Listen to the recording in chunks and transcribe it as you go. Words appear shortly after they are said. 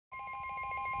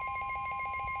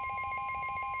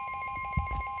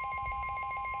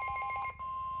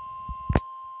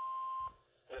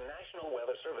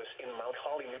Service in Mount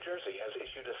Holly, New Jersey has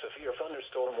issued a severe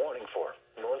thunderstorm warning for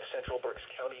north central Berks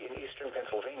County in eastern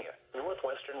Pennsylvania,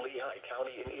 northwestern Lehigh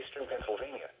County in eastern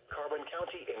Pennsylvania, Carbon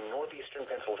County in northeastern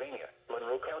Pennsylvania,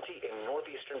 Monroe County in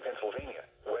northeastern Pennsylvania,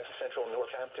 west central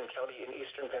Northampton County in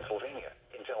eastern Pennsylvania,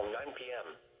 until 9 p.m.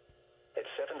 At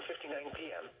 7:59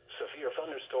 p.m., severe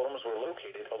thunderstorms were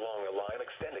located along a line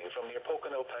extending from near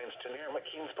Pocono Pines to near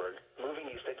McKeansburg,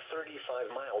 moving east at 35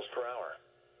 miles per hour.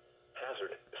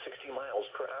 Hazard, 60 miles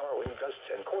per hour wind gusts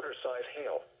and quarter-size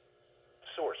hail.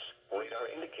 Source, radar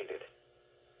indicated.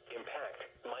 Impact,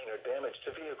 minor damage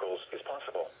to vehicles is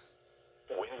possible.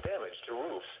 Wind damage to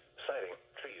roofs, siding,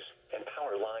 trees, and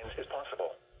power lines is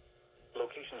possible.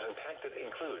 Locations impacted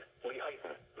include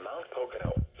Lehighton, Mount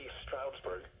Pocono, East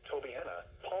Stroudsburg, Tobiana,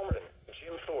 Palmerton,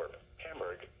 Jim Thorpe,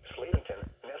 Hamburg, Slavington,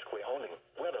 Nesquehoning,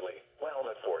 Weatherly,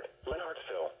 Walnut Ford,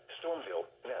 Lenhartsville, Stormville,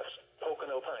 Ness,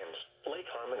 Pocono Pines, Lake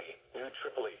Harmony, New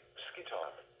Tripoli,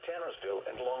 Skitop, Tannersville,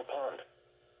 and Long Pond.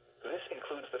 This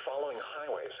includes the following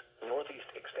highways: northeast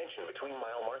extension between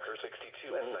mile markers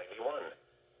 62 and 91.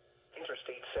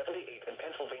 Interstate 78 in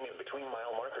Pennsylvania between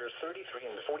mile markers 33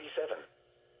 and 47.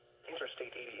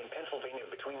 Interstate 80 in Pennsylvania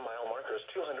between mile markers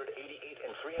 288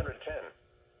 and 310.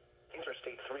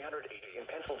 Interstate 380 in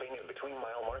Pennsylvania between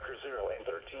mile markers 0 and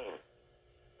 13.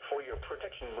 For your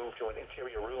protection, move to an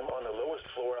interior room on the lowest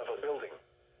floor of a building.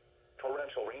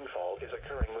 Torrential rainfall is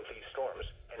occurring with these storms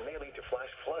and may lead to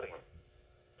flash flooding.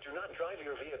 Do not drive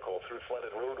your vehicle through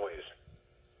flooded roadways.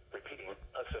 Repeating,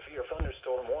 a severe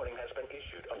thunderstorm warning has been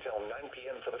issued until 9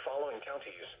 p.m. for the following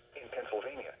counties in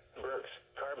Pennsylvania: Berks,